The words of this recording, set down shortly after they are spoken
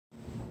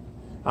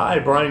Hi,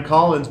 Brian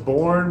Collins,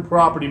 Born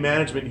Property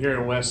Management here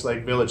in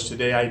Westlake Village.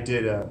 Today I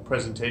did a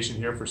presentation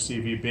here for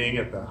CV Bing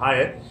at the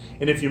Hyatt.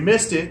 And if you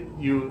missed it,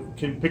 you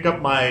can pick up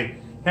my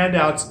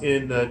handouts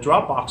in the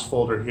Dropbox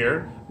folder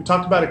here. We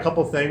talked about a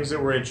couple things that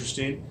were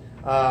interesting.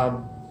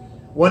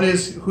 One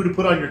is who to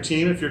put on your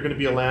team if you're going to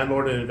be a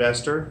landlord and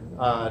investor,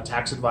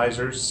 tax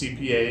advisors,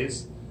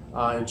 CPAs,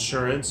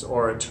 insurance,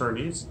 or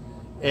attorneys.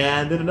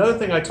 And then another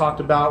thing I talked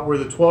about were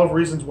the 12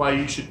 reasons why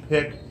you should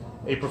pick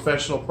a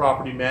professional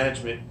property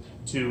management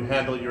to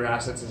handle your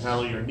assets and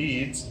handle your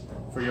needs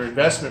for your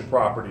investment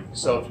property.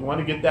 So if you want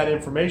to get that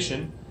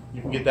information,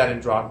 you can get that in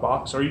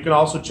Dropbox, or you can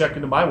also check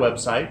into my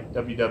website,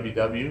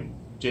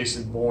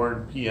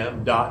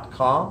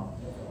 www.jasonbournepm.com,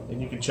 and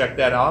you can check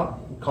that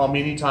out. Call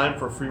me anytime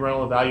for a free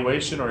rental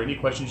evaluation or any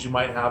questions you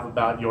might have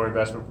about your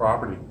investment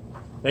property.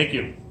 Thank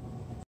you.